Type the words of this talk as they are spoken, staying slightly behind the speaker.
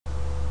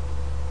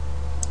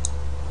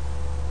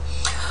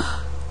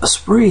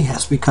ESPRIT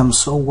has become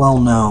so well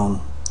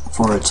known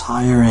for its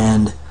higher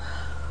end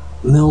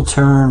mill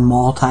turn,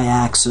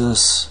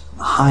 multi-axis,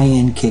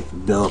 high-end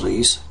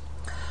capabilities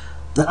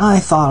that I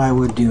thought I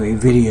would do a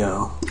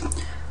video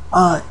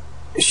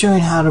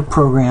showing how to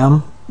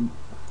program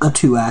a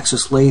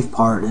 2-axis lathe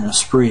part in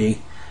ESPRIT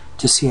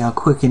to see how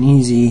quick and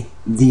easy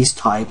these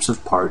types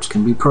of parts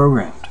can be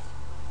programmed.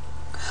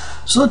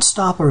 So let's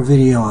stop our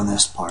video on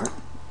this part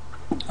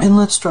and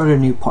let's start a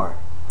new part.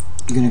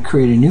 I'm going to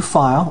create a new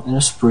file in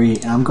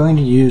ESPRIT, and I'm going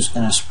to use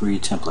an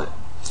ESPRIT template.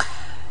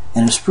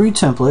 An ESPRIT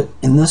template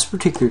in this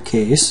particular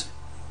case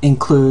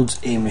includes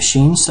a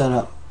machine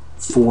setup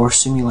for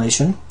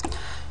simulation.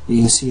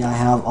 You can see I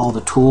have all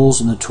the tools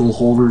and the tool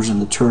holders in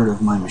the turret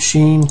of my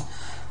machine.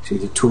 See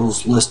the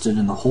tools listed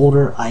in the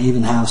holder. I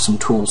even have some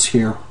tools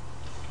here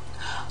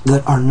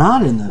that are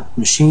not in the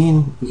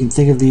machine. You can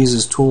think of these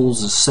as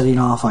tools as setting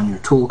off on your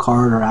tool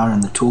cart or out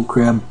in the tool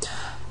crib,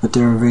 but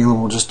they're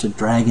available just to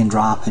drag and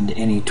drop into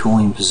any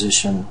tooling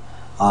position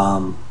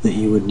that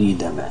you would need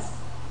them in.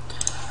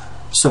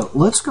 So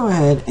let's go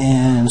ahead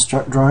and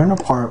start drawing a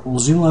part. We'll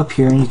zoom up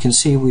here and you can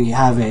see we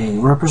have a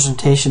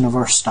representation of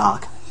our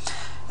stock,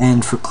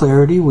 and for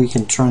clarity we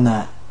can turn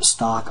that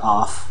stock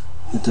off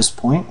at this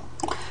point,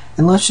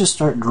 and let's just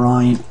start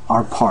drawing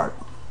our part.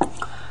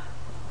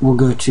 We'll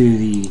go to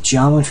the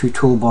geometry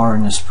toolbar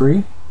in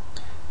ESPRIT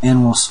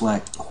and we'll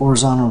select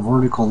horizontal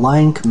vertical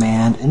line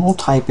command, and we'll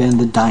type in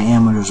the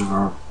diameters of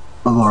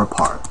our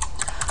part.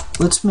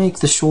 Let's make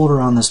the shoulder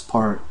on this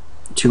part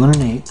 2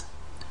 1/8.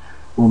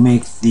 We'll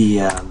make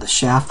the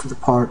shaft of the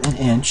part 1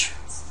 inch.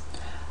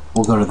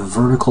 We'll go to the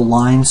vertical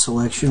line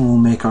selection. We'll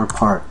make our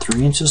part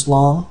 3 inches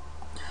long,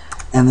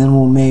 and then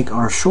we'll make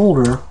our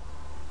shoulder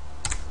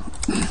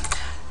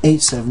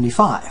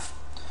 875.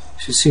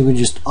 So you see we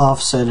just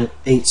offset it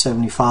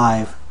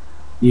 875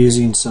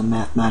 using some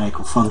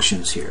mathematical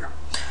functions here.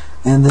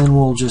 And then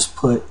we'll just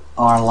put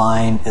our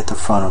line at the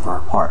front of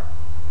our part.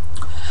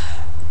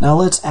 Now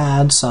let's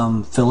add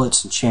some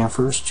fillets and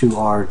chamfers to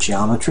our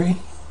geometry.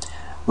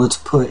 Let's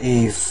put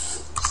a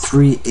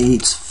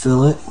 3/8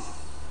 fillet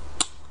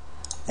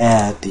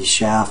at the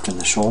shaft and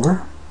the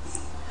shoulder.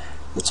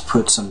 Let's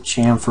put some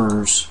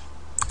chamfers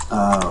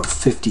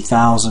 50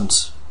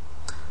 thousandths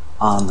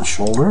on the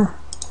shoulder.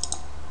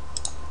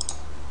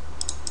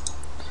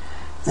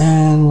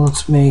 And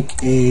let's make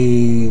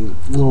a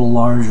little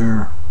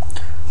larger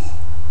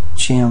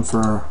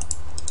chamfer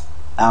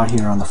out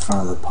here on the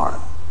front of the part.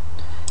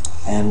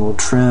 And we'll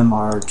trim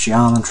our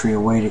geometry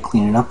away to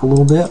clean it up a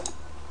little bit.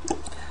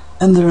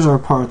 And there's our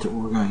part that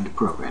we're going to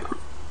program.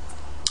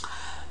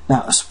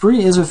 Now, ESPRIT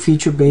is a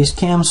feature-based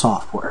CAM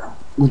software,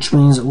 which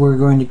means that we're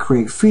going to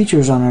create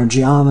features on our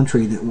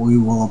geometry that we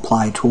will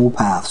apply tool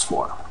paths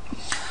for.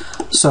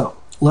 So,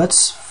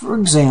 for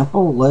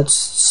example, let's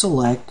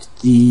select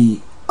the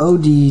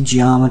OD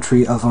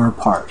geometry of our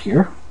part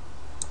here.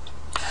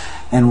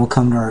 And we'll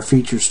come to our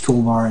features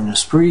toolbar in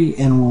ESPRIT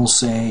and we'll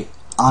say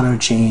auto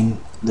chain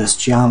this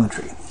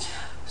geometry.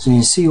 So you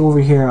can see over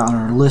here on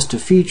our list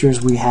of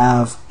features we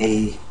have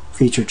a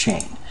feature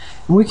chain.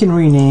 And we can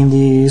rename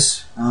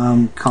these,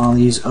 call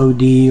these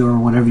OD or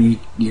whatever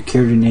you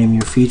care to name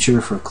your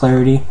feature for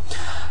clarity.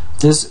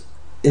 This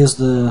is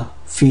the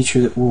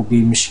feature that we'll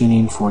be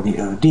machining for the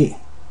OD.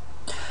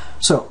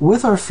 So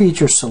with our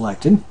feature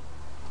selected,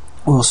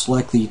 we'll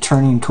select the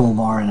turning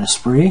toolbar in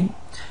ESPRIT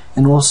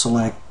and we'll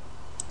select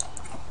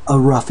a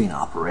roughing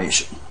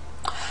operation.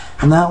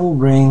 And that will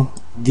bring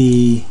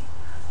the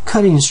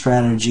cutting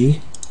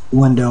strategy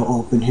window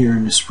open here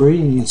in ESPRIT,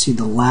 and you can see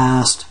the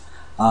last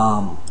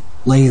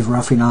lathe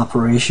roughing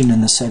operation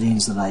in the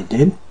settings that I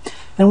did.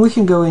 And we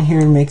can go in here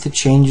and make the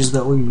changes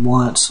that we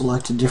want,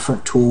 select a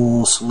different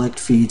tool, select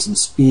feeds and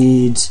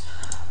speeds,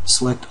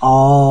 select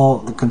all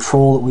the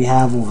control that we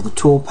have over the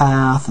tool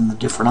path and the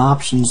different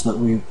options that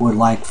we would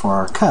like for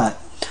our cut.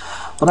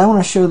 But I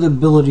want to show the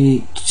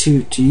ability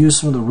to use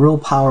some of the real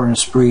power in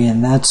ESPRIT,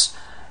 and that's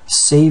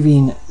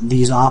saving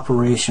these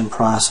operation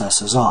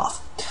processes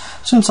off.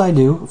 Since I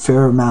do a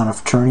fair amount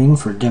of turning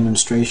for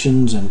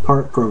demonstrations and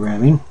part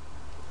programming,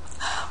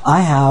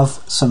 I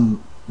have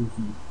some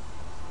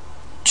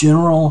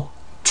general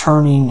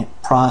turning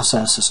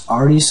processes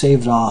already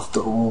saved off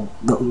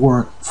that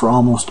work for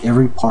almost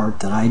every part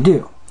that I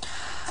do.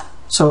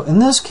 So in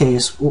this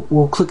case,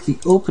 we'll click the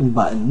open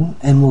button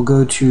and we'll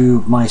go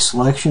to my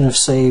selection of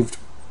saved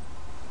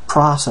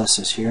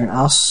processes here, and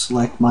I'll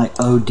select my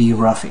OD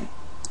roughing.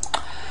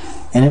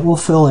 And it will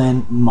fill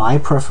in my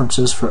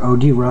preferences for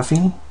OD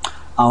roughing.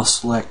 I'll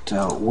select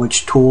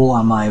which tool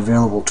on my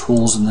available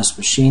tools in this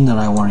machine that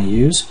I want to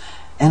use,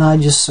 and I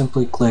just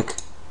simply click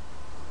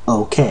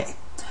OK.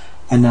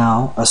 And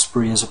now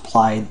ESPRIT has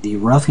applied the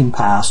roughing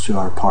pass to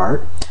our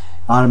part,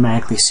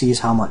 automatically sees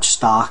how much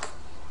stock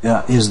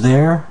is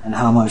there and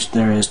how much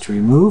there is to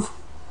remove,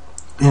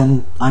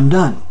 and I'm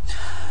done.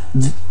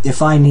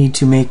 If I need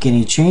to make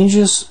any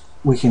changes,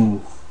 we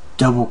can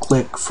double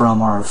click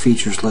from our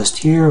features list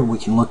here. We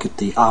can look at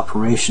the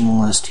operation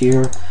list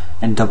here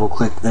and double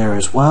click there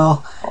as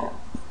well.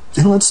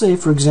 And let's say,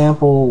 for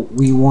example,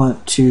 we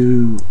want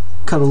to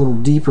cut a little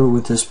deeper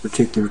with this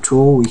particular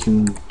tool. We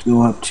can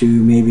go up to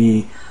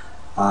maybe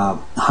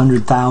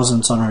 100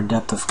 thousandths on our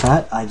depth of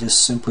cut. I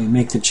just simply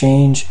make the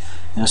change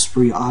and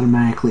ESPRIT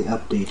automatically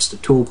updates the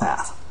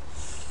toolpath.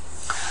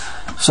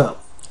 So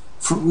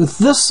with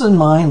this in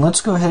mind,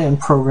 let's go ahead and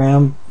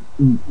program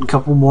a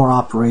couple more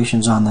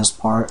operations on this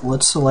part.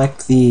 Let's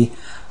select the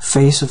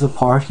face of the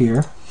part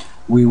here.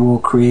 We will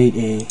create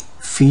a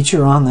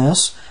feature on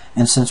this,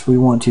 and since we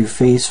want to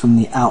face from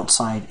the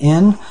outside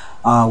in,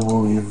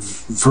 we'll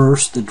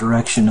reverse the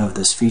direction of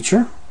this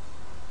feature,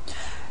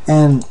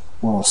 and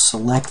we'll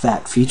select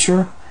that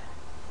feature,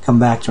 come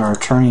back to our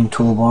turning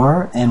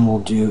toolbar, and we'll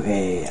do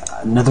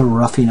another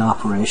roughing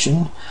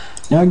operation.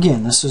 Now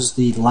again, this is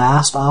the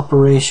last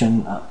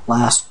operation,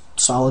 last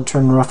solid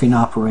turn roughing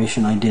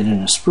operation I did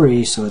in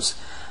ESPRIT, so it's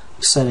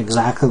set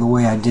exactly the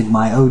way I did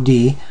my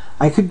OD.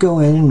 I could go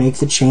in and make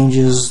the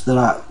changes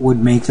that would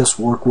make this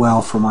work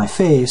well for my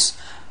face,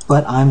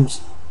 but I'm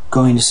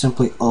going to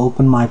simply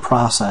open my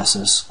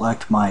processes,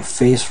 select my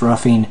face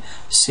roughing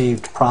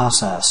saved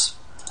process,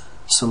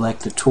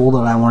 select the tool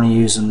that I want to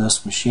use in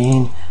this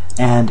machine,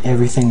 and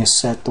everything is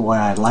set the way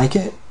I like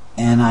it,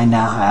 and I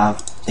now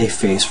have a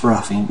face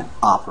roughing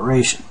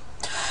operation.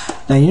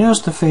 Now you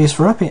notice the face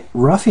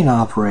roughing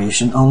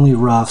operation only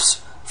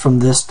roughs from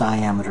this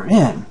diameter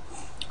in,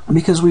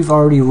 because we've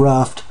already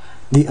roughed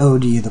the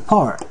OD of the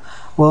part.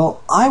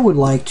 Well, I would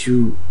like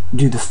to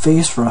do the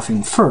face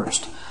roughing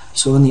first.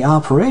 So in the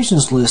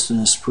operations list in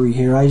ESPRIT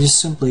here, I just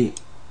simply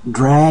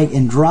drag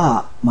and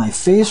drop my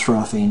face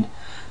roughing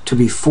to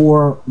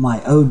before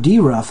my OD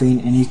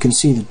roughing, and you can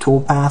see the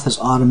toolpath is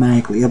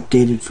automatically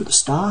updated for the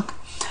stock.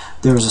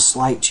 There's a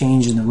slight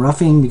change in the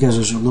roughing because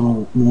there's a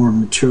little more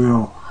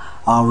material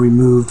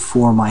removed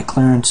for my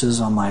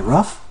clearances on my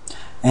rough,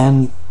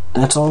 and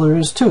that's all there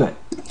is to it.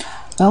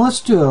 Now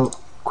let's do a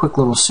quick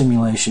little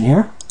simulation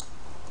here,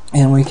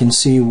 and we can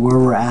see where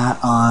we're at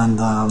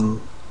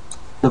on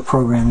the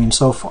programming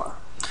so far.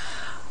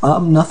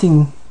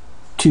 Nothing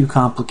too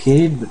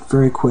complicated, but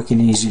very quick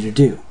and easy to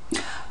do.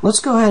 Let's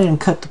go ahead and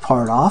cut the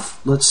part off.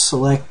 Let's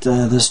select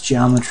this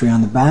geometry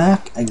on the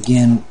back.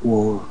 Again,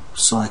 we'll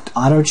select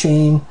auto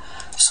chain,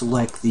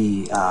 select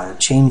the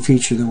chain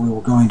feature that we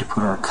were going to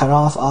put our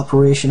cutoff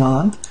operation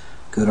on,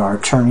 go to our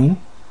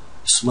turning,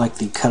 select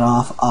the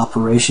cutoff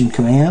operation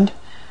command,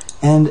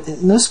 and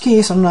in this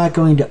case I'm not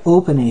going to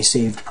open a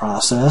saved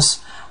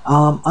process.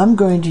 I'm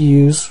going to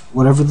use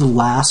whatever the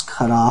last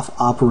cutoff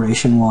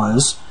operation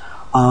was.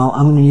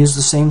 I'm going to use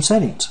the same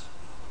settings.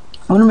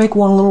 I'm going to make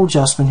one little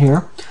adjustment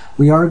here.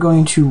 We are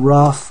going to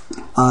rough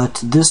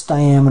to this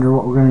diameter.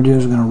 What we're going to do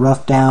is we're going to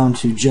rough down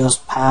to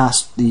just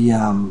past the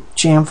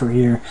chamfer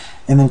here,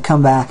 and then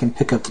come back and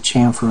pick up the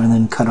chamfer and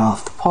then cut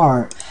off the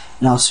part.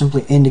 And I'll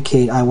simply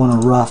indicate I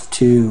want to rough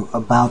to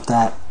about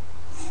that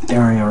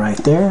area right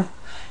there,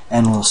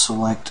 and we'll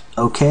select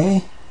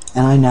OK,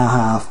 and I now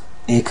have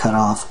a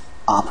cutoff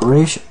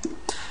operation.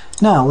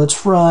 Now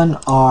let's run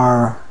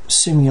our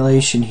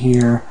simulation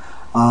here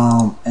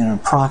and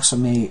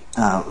approximate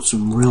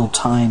some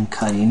real-time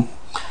cutting,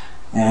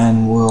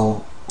 and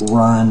we'll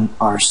run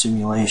our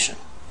simulation.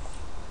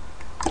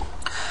 So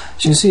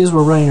you can see as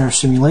we're running our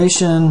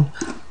simulation,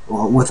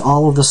 with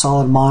all of the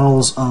solid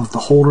models of the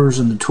holders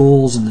and the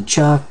tools and the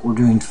chuck, we're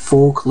doing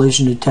full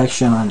collision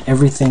detection on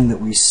everything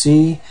that we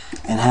see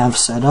and have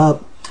set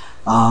up.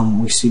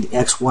 We see the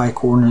XY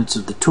coordinates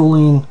of the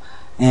tooling,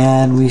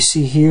 and we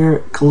see here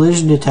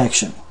collision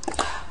detection.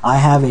 I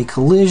have a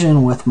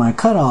collision with my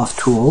cutoff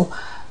tool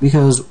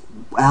because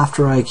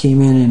after I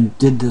came in and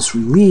did this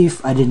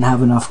relief, I didn't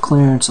have enough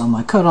clearance on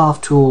my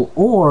cutoff tool,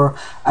 or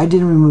I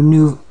didn't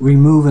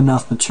remove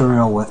enough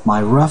material with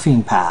my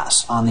roughing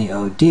pass on the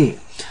OD.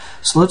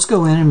 So let's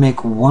go in and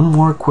make one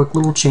more quick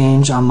little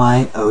change on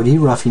my OD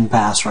roughing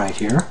pass right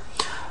here.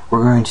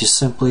 We're going to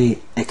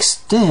simply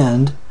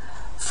extend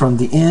from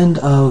the end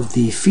of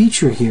the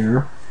feature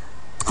here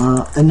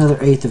another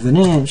 1/8 of an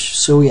inch,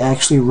 so we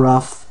actually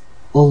rough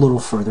a little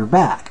further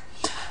back.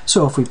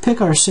 So if we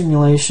pick our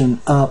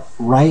simulation up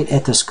right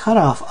at this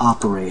cutoff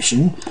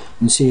operation, you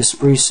can see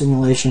ESPRIT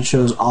simulation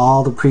shows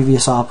all the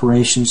previous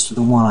operations to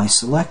the one I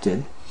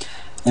selected,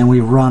 and we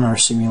run our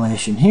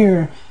simulation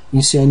here,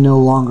 you see I no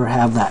longer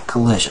have that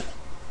collision.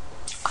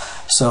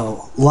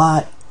 So a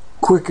lot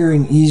quicker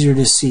and easier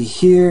to see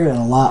here, and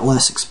a lot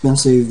less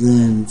expensive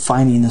than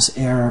finding this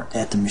error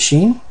at the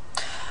machine.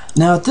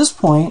 Now at this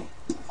point,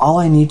 all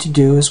I need to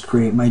do is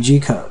create my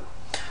G-code.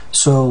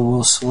 So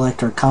we'll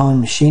select our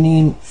common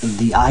machining,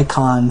 the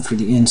icon for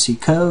the NC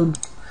code,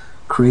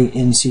 create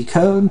NC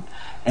code,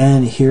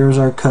 and here's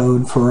our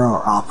code for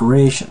our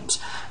operations.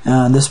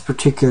 In this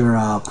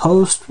particular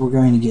post, we're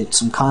going to get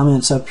some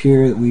comments up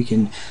here that we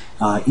can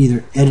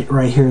either edit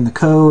right here in the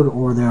code,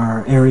 or there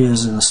are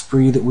areas in the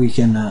ESPRIT that we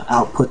can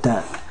output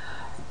that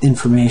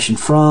information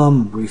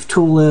from. Brief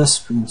tool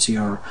list, we can see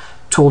our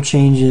tool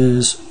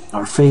changes,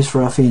 our face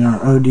roughing,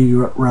 our OD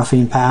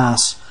roughing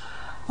pass,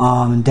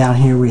 and down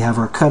here we have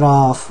our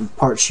cutoff,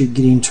 part chute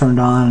getting turned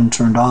on and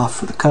turned off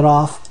for the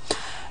cutoff.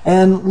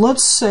 And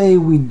let's say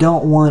we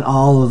don't want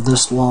all of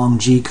this long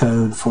G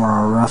code for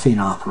our roughing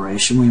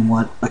operation. We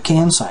want a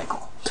can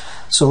cycle.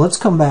 So let's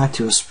come back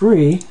to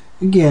ESPRIT.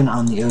 Again,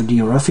 on the OD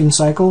roughing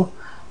cycle,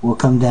 we'll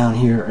come down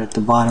here at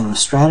the bottom of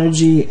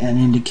strategy and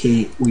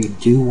indicate we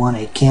do want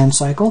a can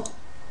cycle.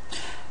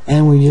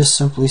 And we just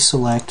simply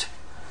select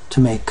to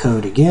make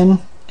code again.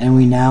 And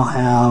we now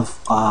have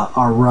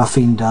our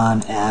roughing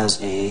done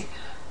as a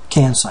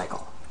can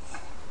cycle.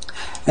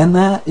 And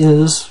that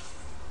is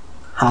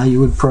how you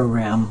would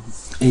program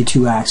a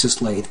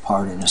 2-axis lathe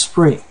part in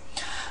ESPRIT.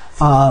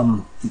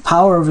 The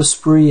power of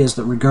ESPRIT is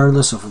that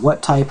regardless of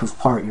what type of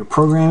part you're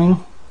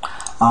programming,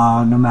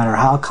 no matter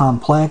how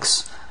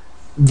complex,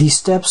 the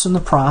steps in the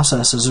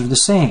processes are the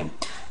same.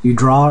 You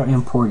draw or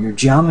import your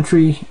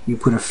geometry, you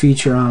put a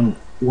feature on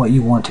what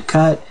you want to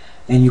cut,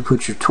 and you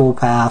put your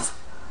toolpath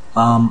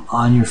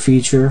on your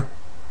feature,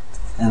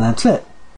 and that's it.